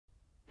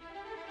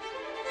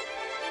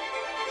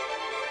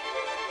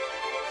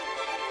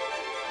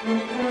This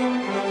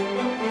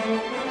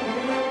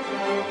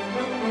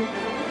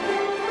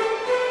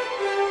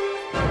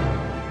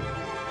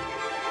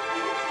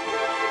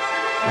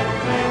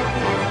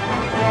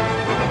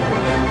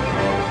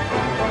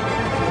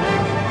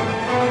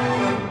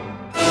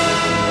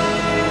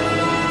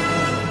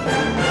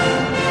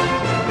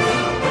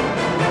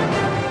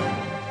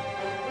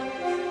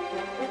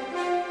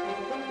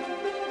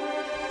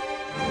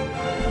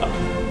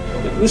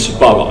is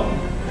Bob,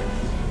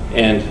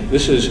 and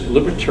this is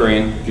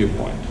Libertarian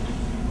Viewpoint.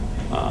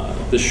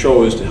 This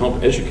show is to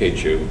help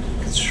educate you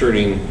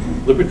concerning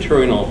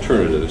libertarian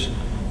alternatives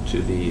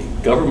to the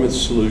government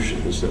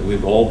solutions that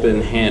we've all been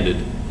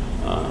handed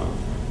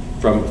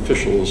from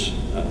officials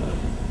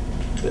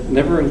that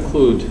never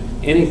include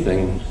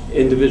anything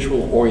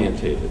individual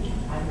orientated.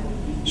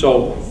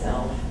 So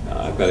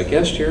I've got a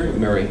guest here,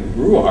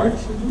 Mary-Ruwart,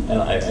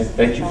 and I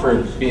thank you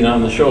for being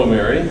on the show,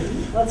 Mary.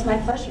 Well, it's my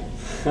pleasure.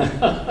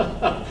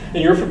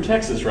 And you're from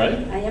Texas, right?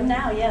 I am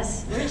now,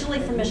 yes. Originally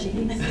from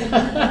Michigan.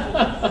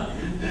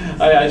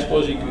 I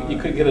suppose you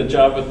could get a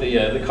job with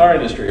the car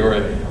industry, or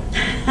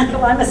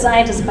well, I'm a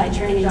scientist by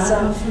training,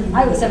 so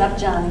I was at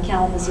Upjohn in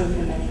Kalamazoo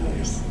for many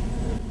years.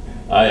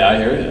 I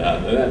hear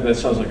it. That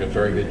sounds like a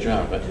very good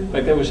job. But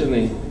like that was in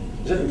the,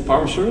 is it in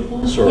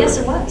pharmaceuticals? Or? Yes,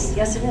 it was.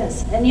 Yes, it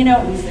is. And you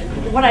know,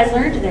 what I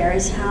learned there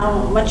is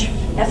how much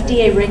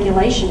FDA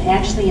regulation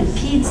actually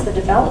impedes the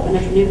development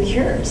of new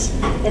cures.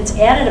 It's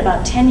added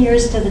about 10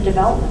 years to the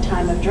development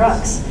time of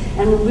drugs.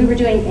 And when we were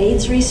doing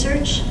AIDS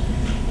research,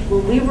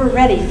 when we were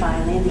ready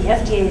finally, and the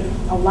FDA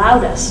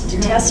allowed us to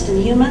test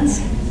in humans,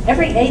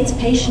 every AIDS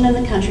patient in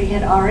the country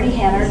had already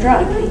had our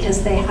drug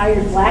because they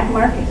hired black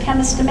market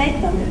chemists to make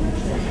them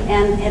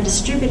and had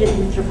distributed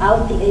them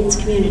throughout the AIDS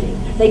community.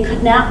 They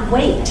could not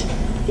wait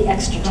the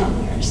extra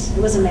 10 years.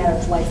 It was a matter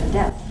of life and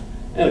death.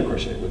 And of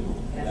course, it would,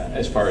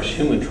 as far as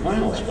human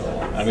trials go,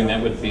 I mean,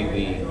 that would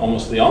be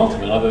almost the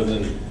ultimate, other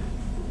than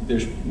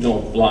there's no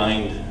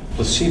blind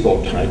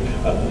placebo type.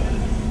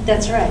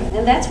 That's right,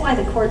 and that's why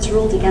the courts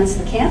ruled against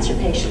the cancer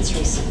patients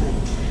recently.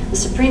 The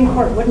Supreme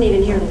Court wouldn't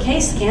even hear the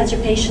case. The cancer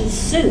patients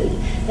sued.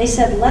 They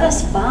said, let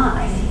us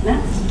buy,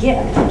 not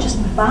give, just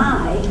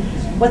buy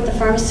what the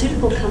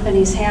pharmaceutical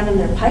companies have in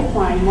their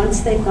pipeline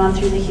once they've gone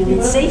through the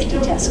human safety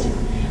testing.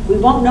 We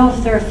won't know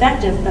if they're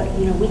effective, but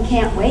you know, we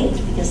can't wait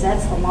because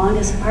that's the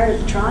longest part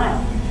of the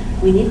trial.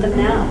 We need them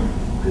now.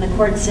 And the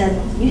court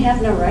said, you have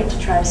no right to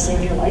try to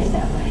save your life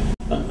that way.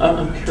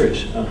 I'm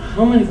curious,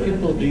 how many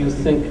people do you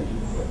think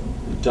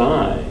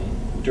die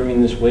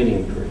during this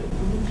waiting period?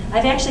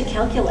 I've actually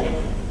calculated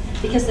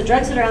it because the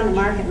drugs that are on the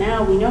market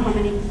now, we know how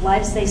many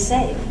lives they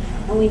save,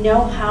 and we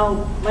know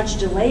how much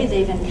delay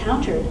they've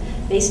encountered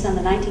based on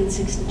the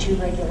 1962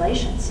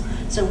 regulations.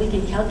 So we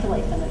can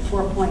calculate them at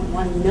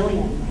 4.1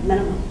 million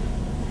minimum.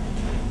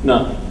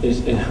 Now,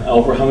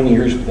 over how many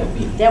years would that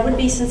be? That would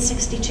be since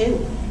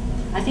 62.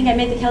 I think I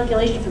made the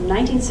calculation from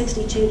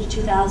 1962 to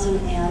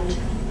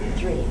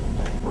 2003.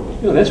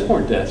 You know, that's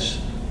more deaths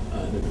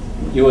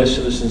that U.S.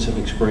 citizens have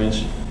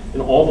experienced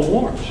in all the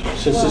wars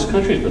since this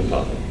country's been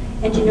founded.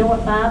 And you know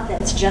what, Bob?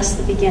 That's just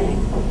the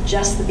beginning.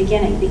 Just the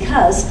beginning.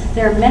 Because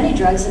there are many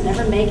drugs that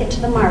never make it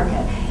to the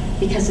market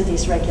because of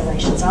these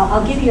regulations.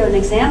 I'll give you an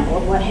example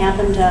of what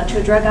happened to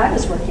a drug I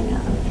was working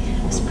on.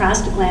 It was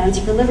prostaglandins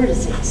for liver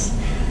disease.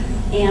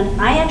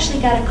 And I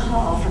actually got a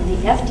call from the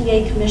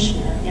FDA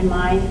commissioner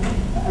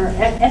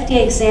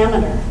FDA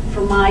examiner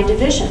for my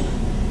division.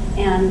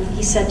 And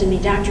he said to me,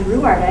 Dr.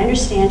 Ruwart, I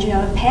understand you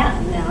have a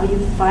patent now.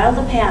 You've filed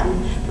a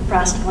patent for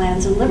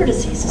prostaglandins and liver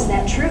disease. Is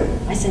that true?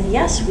 I said,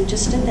 yes, we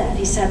just did that.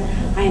 He said,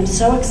 I am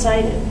so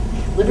excited.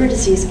 Liver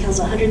disease kills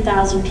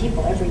 100,000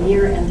 people every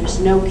year and there's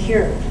no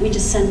cure. We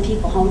just send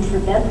people home for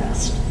bed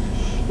rest.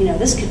 You know,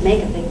 this could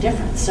make a big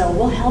difference, so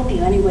we'll help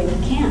you any way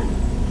we can.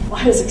 Well,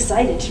 I was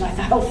excited. You know, I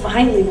thought, oh,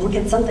 finally, we'll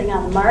get something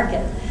on the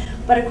market.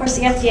 But of course,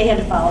 the FDA had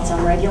to follow its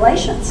own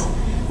regulations,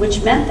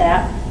 which meant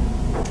that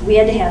we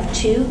had to have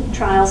 2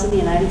 trials in the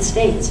United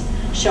States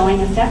showing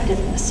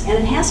effectiveness. And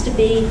it has to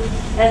be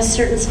at a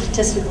certain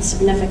statistical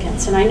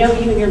significance. And I know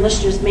you and your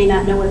listeners may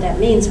not know what that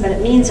means, but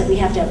it means that we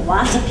have to have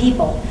lots of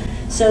people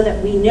so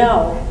that we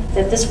know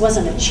that this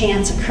wasn't a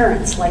chance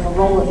occurrence like a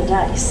roll of the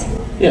dice.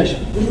 Yes.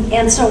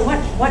 And so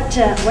what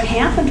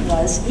happened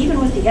was, even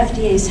with the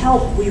FDA's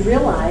help, we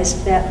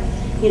realized that,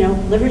 you know,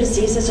 liver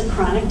disease is a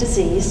chronic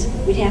disease.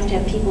 We'd have to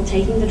have people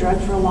taking the drug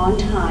for a long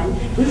time.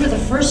 We were the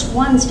first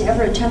ones to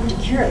ever attempt to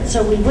cure it,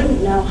 so we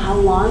wouldn't know how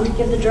long to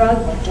give the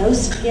drug, what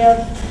dose to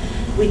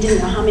give. We didn't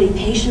know how many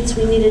patients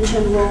we needed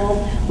to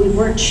enroll. We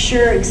weren't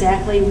sure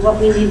exactly what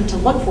we needed to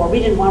look for. We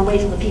didn't want to wait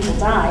till the people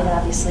died,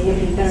 obviously. It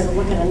would be better to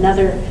look at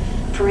another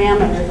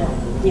parameter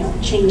that, you know,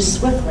 changed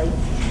swiftly.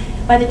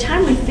 By the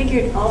time we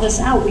figured all this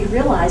out, we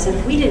realized that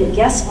if we didn't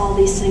guess all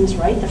these things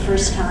right the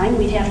first time,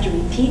 we'd have to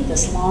repeat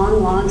this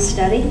long, long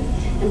study.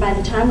 And by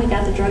the time we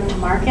got the drug to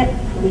market,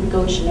 we'd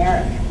go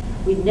generic.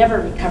 We'd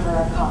never recover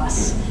our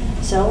costs.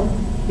 So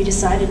we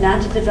decided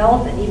not to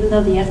develop it, even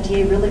though the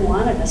FDA really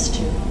wanted us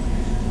to.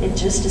 It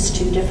just is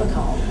too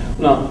difficult.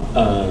 Now,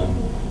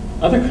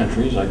 other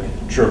countries like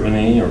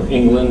Germany or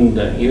England,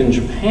 even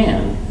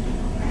Japan,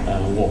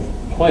 will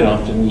quite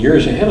often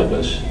years ahead of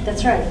us.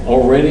 That's right.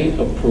 Already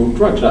approved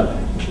drugs. Now,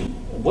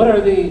 what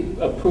are they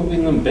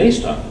approving them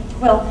based on?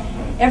 Well,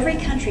 every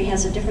country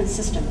has a different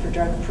system for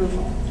drug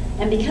approval.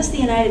 And because the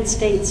United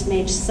States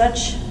made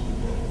such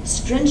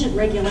stringent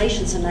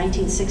regulations in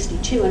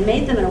 1962 and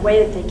made them in a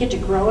way that they get to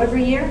grow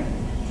every year,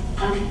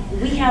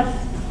 we have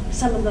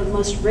some of the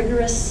most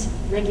rigorous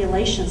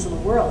regulations in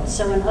the world.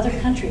 So in other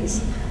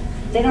countries,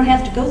 they don't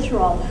have to go through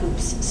all the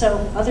hoops. So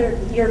other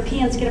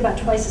Europeans get about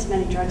twice as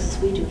many drugs as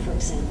we do, for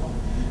example,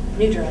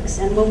 new drugs.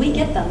 And when we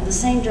get them, the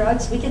same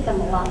drugs, we get them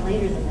a lot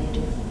later than they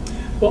do.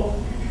 Well,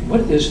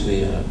 what is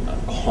the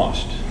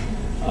cost?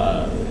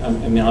 I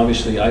mean,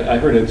 obviously, I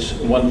heard at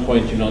one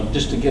point, you know,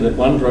 just to get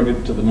one drug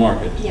to the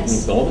market, yes,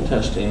 with all the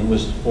testing,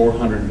 was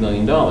 $400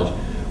 million.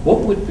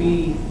 What would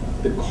be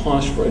the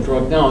cost for a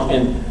drug now,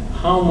 and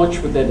how much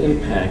would that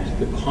impact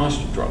the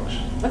cost of drugs?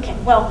 Okay,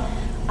 well,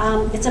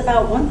 it's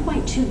about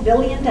 $1.2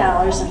 billion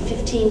in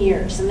 15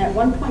 years, and that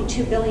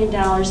 $1.2 billion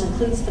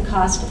includes the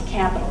cost of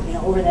capital, you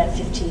know, over that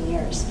 15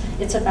 years.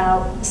 It's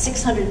about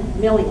 $600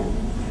 million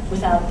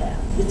without that.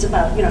 It's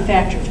about, you know, a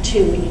factor of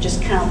 2 when you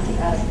just count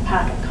the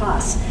out-of-pocket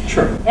costs.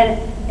 Sure.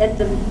 And at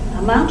the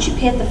amount you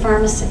pay at the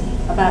pharmacy,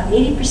 about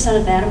 80%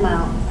 of that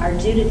amount are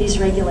due to these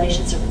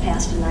regulations that were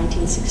passed in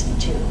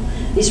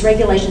 1962. These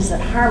regulations that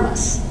harm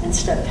us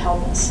instead of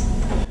help us.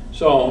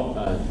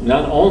 So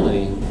not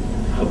only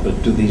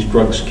but do these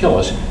drugs kill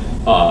us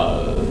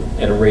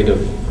at a rate of,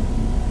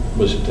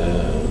 was it,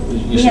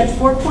 we had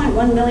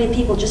 4.1 million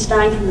people just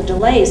dying from the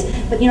delays,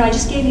 but you know, I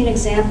just gave you an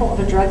example of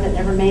a drug that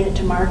never made it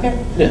to market.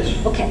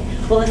 Yes. Okay,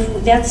 well,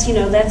 if that's, you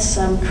know, that's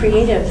some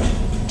creative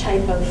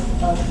type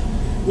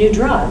of new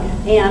drug,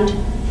 and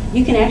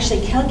you can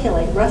actually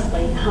calculate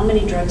roughly how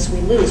many drugs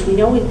we lose. We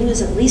know we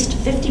lose at least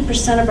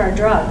 50% of our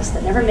drugs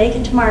that never make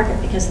it to market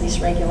because of these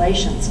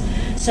regulations.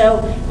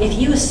 So if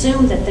you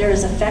assume that they're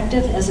as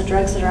effective as the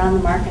drugs that are on the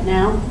market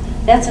now,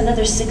 that's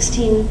another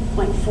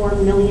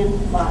 16.4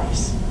 million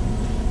lives.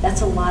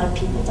 That's a lot of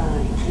people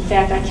dying. In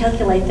fact, I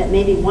calculate that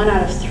maybe 1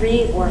 out of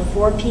 3 or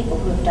 4 people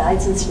who have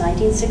died since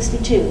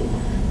 1962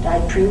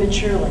 died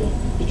prematurely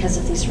because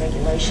of these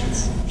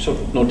regulations. So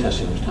no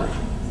testing was done.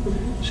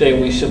 Mm-hmm. Say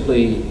we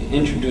simply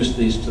introduce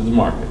these to the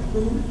market.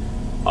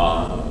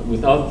 Mm-hmm.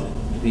 Without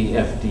the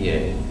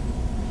FDA,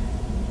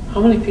 how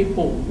many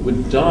people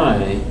would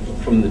die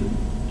from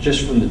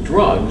just from the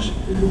drugs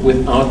mm-hmm.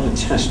 without the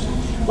testing?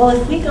 Well,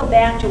 if we go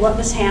back to what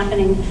was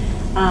happening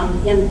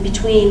in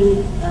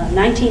between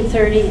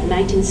 1930 and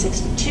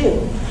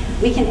 1962,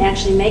 we can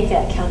actually make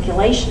that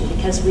calculation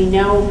because we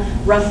know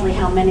roughly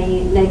how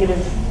many negative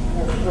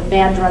or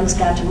bad drugs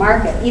got to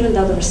market, even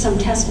though there was some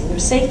testing. There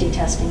was safety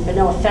testing, but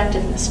no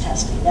effectiveness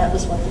testing. That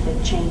was what the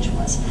big change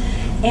was.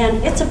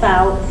 And it's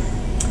about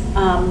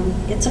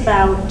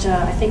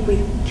I think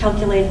we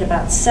calculated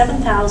about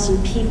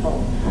 7,000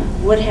 people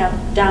would have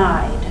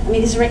died. I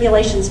mean, these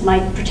regulations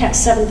might protect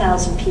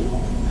 7,000 people.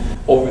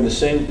 Over the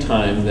same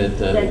time that...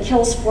 that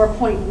kills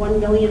 4.1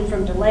 million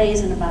from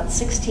delays and about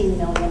 16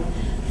 million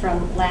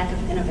from lack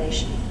of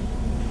innovation.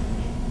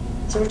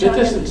 So we're talking...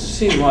 It doesn't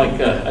seem like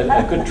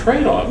a good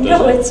trade-off, does it?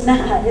 No, it's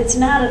not. It's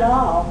not at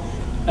all.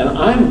 And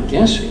I'm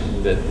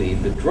guessing that the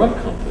drug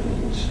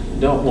companies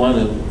don't want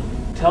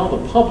to tell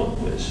the public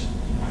this.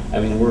 I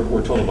mean,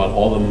 we're told about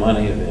all the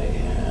money they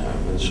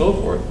have and so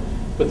forth,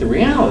 but the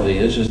reality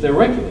is they're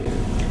regulated.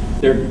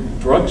 Their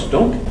drugs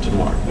don't get to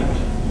market,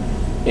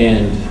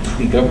 and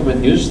the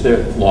government used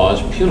their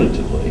laws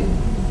punitively,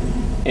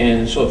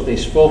 and so if they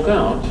spoke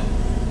out,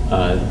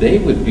 they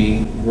would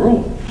be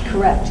ruined.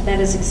 Correct. That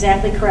is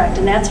exactly correct,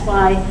 and that's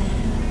why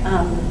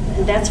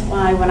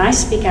when I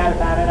speak out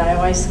about it, I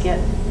always get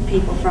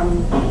people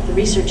from the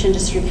research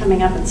industry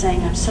coming up and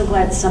saying, "I'm so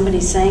glad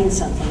somebody's saying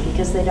something,"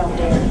 because they don't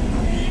dare.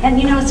 And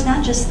you know, it's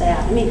not just that.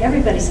 I mean,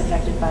 everybody's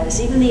affected by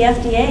this. Even the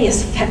FDA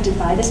is affected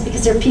by this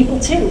because they're people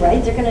too,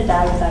 right? They're going to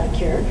die without a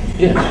cure.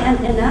 Yeah.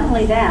 And not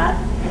only that,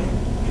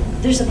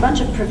 there's a bunch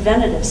of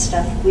preventative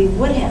stuff we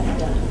would have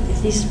done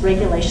if these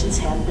regulations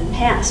hadn't been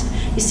passed.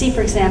 You see,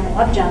 for example,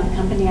 Upjohn, the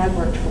company I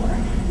worked for,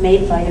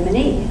 made vitamin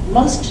E.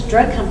 Most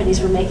drug companies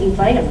were making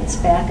vitamins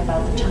back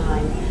about the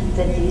time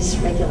that these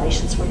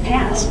regulations were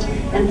passed.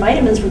 And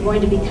vitamins were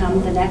going to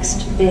become the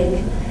next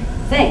big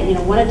thing. You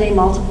know, 1 a day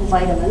multiple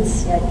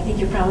vitamins. I think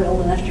you're probably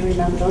old enough to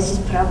remember those was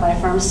put out by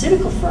a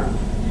pharmaceutical firm.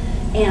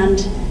 And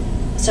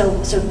so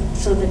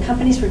the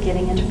companies were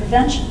getting into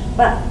prevention.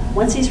 But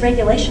once these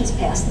regulations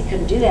passed, they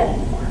couldn't do that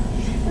anymore.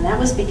 And that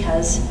was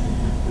because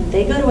when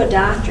they go to a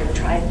doctor and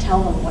try to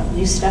tell them what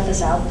new stuff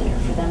is out there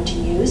for them to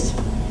use,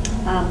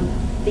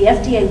 the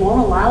FDA won't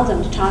allow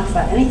them to talk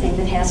about anything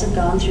that hasn't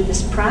gone through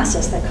this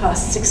process that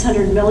costs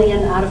 $600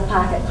 million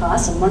out-of-pocket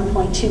costs and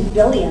 $1.2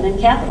 billion in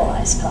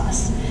capitalized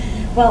costs.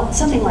 Well,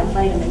 something like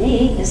vitamin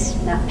E is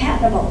not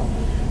patentable.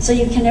 So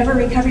you can never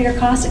recover your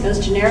costs. It goes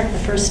generic the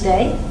first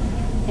day,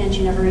 and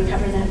you never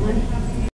recover that money.